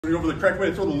Over the correct way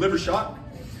to throw the liver shot.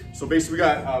 So basically we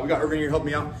got Irvin here helping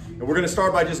me out. And we're gonna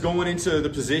start by just going into the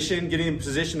position, getting in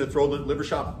position to throw the liver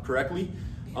shot correctly.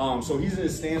 So he's in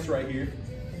his stance right here.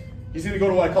 He's gonna go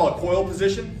to what I call a coil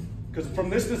position. Because from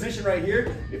this position right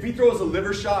here, if he throws a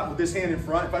liver shot with this hand in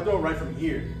front, if I throw it right from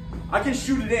here, I can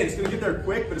shoot it in. It's gonna get there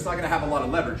quick, but it's not gonna have a lot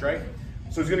of leverage, right?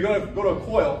 So he's gonna go to a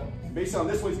coil. Based on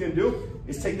this, what he's gonna do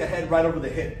is take the head right over the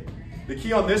hip. The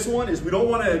key on this one is we don't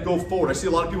want to go forward. I see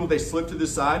a lot of people, they slip to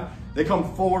this side, they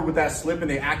come forward with that slip and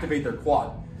they activate their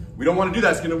quad. We don't want to do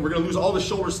that. We're going to lose all the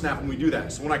shoulder snap when we do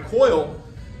that. So when I coil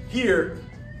here,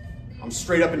 I'm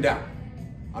straight up and down.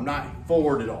 I'm not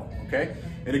forward at all, okay?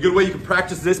 And a good way you can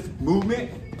practice this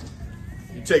movement,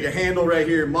 you take a handle right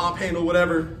here, mop handle,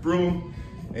 whatever, broom,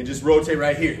 and just rotate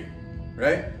right here,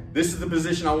 right? This is the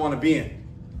position I want to be in.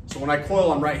 So when I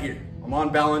coil, I'm right here. I'm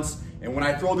on balance. And when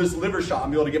I throw this liver shot,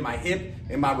 I'm able to get my hip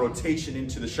and my rotation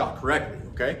into the shot correctly,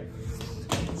 okay?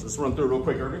 So let's run through it real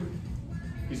quick, Irvin.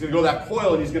 He's gonna go that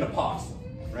coil and he's gonna pause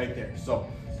right there. So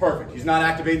perfect, he's not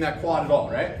activating that quad at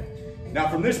all, right? Now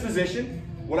from this position,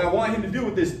 what I want him to do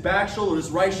with this back shoulder,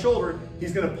 this right shoulder,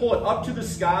 he's gonna pull it up to the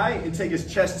sky and take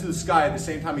his chest to the sky at the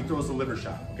same time he throws the liver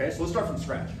shot, okay? So let's start from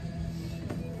scratch.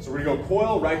 So we're gonna go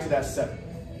coil right to that 7.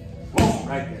 Boom,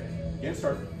 right there. Again,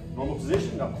 start normal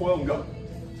position, now coil and go.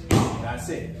 That's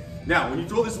it. Now, when you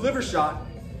throw this liver shot,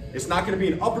 it's not going to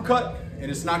be an uppercut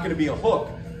and it's not going to be a hook.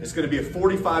 It's going to be a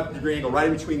 45-degree angle right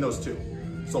in between those two.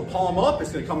 So palm up,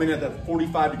 it's going to come in at that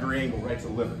 45-degree angle right to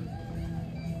the liver.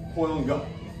 Coil and go.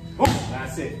 Boom.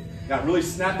 That's it. Now really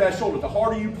snap that shoulder. The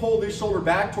harder you pull this shoulder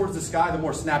back towards the sky, the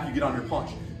more snap you get on your punch.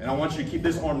 And I want you to keep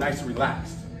this arm nice and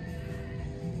relaxed.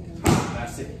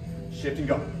 That's it. Shift and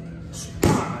go.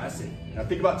 That's it. Now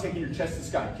think about taking your chest to the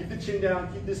sky. Keep the chin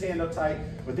down, keep this hand up tight,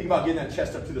 but think about getting that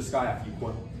chest up to the sky after you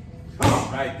coil.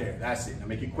 Right there, that's it. Now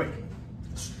make it quick.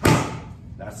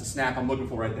 That's the snap I'm looking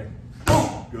for right there.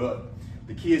 Good.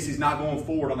 The key is he's not going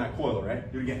forward on that coil, right?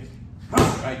 Do it again.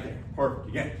 Right there, perfect,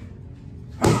 again.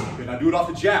 Good, now do it off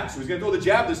the jab. So he's gonna throw the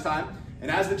jab this time, and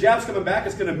as the jab's coming back,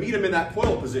 it's gonna meet him in that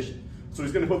coil position. So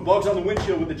he's gonna put bugs on the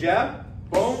windshield with the jab,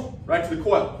 boom, right to the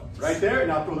coil. Right there, and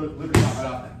now throw the liver shot right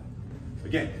off that.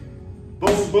 Again.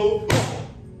 Boom, boom, boom.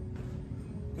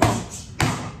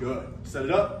 Good. Set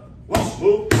it up. Boom,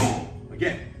 boom, boom.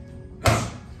 Again.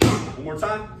 One more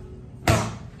time.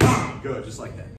 Good, just like that.